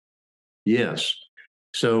family? Yes.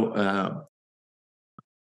 So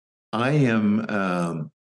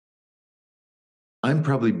I'm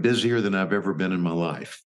probably busier than I've ever been in my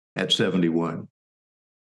life at 71.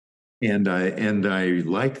 And I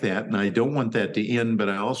like that. And I don't want that to end, but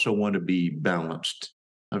I also want to be balanced.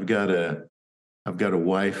 I've got a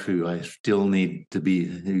wife who I still need to be,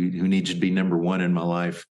 who needs to be number one in my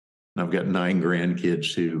life. And I've got 9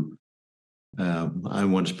 grandkids who I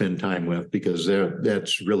want to spend time with, because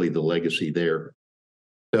that's really the legacy there.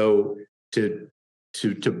 So to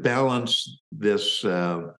balance this,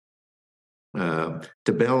 to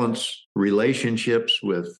balance relationships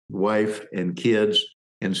with wife and kids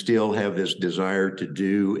and still have this desire to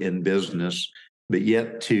do in business, but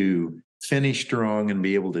yet to finish strong and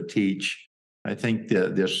be able to teach, I think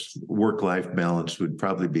that this work-life balance would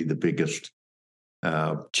probably be the biggest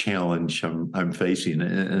challenge I'm facing.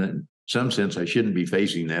 And in some sense, I shouldn't be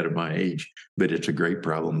facing that at my age, but it's a great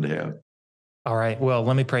problem to have. All right. Well,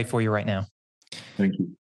 let me pray for you right now. Thank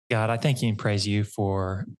you. God, I thank you and praise you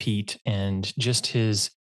for Pete and just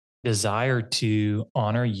his desire to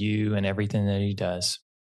honor you and everything that he does.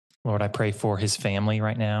 Lord, I pray for his family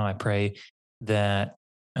right now. I pray that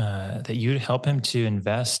you'd help him to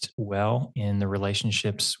invest well in the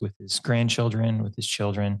relationships with his grandchildren, with his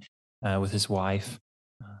children, with his wife.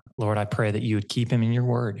 Lord, I pray that you would keep him in your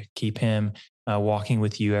word, keep him walking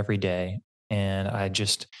with you every day. And I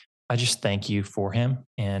just thank you for him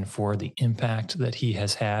and for the impact that he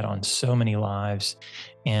has had on so many lives,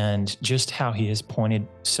 and just how he has pointed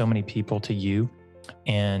so many people to you,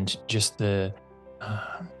 and just the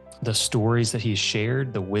stories that he's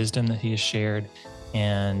shared, the wisdom that he has shared.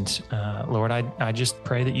 And Lord, I just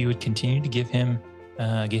pray that you would continue to give him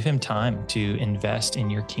time to invest in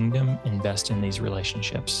your kingdom, invest in these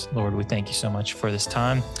relationships. Lord, we thank you so much for this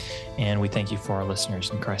time, and we thank you for our listeners.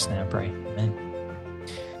 In Christ's name I pray. Amen.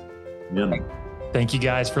 Yeah. Thank you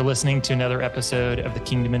guys for listening to another episode of the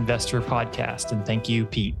Kingdom Investor Podcast. And thank you,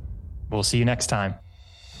 Pete. We'll see you next time.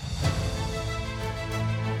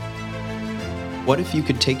 What if you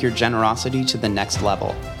could take your generosity to the next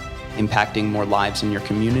level, impacting more lives in your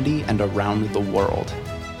community and around the world,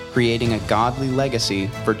 creating a godly legacy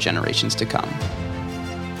for generations to come?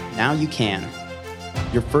 Now you can.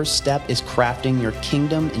 Your first step is crafting your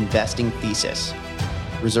Kingdom Investing Thesis.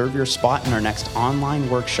 Reserve your spot in our next online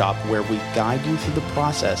workshop, where we guide you through the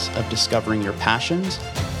process of discovering your passions,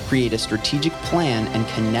 create a strategic plan, and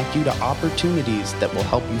connect you to opportunities that will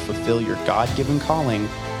help you fulfill your God-given calling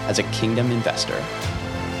as a kingdom investor.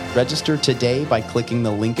 Register today by clicking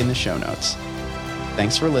the link in the show notes.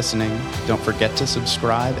 Thanks for listening. Don't forget to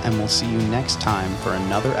subscribe, and we'll see you next time for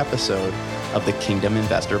another episode of the Kingdom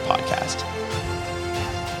Investor Podcast.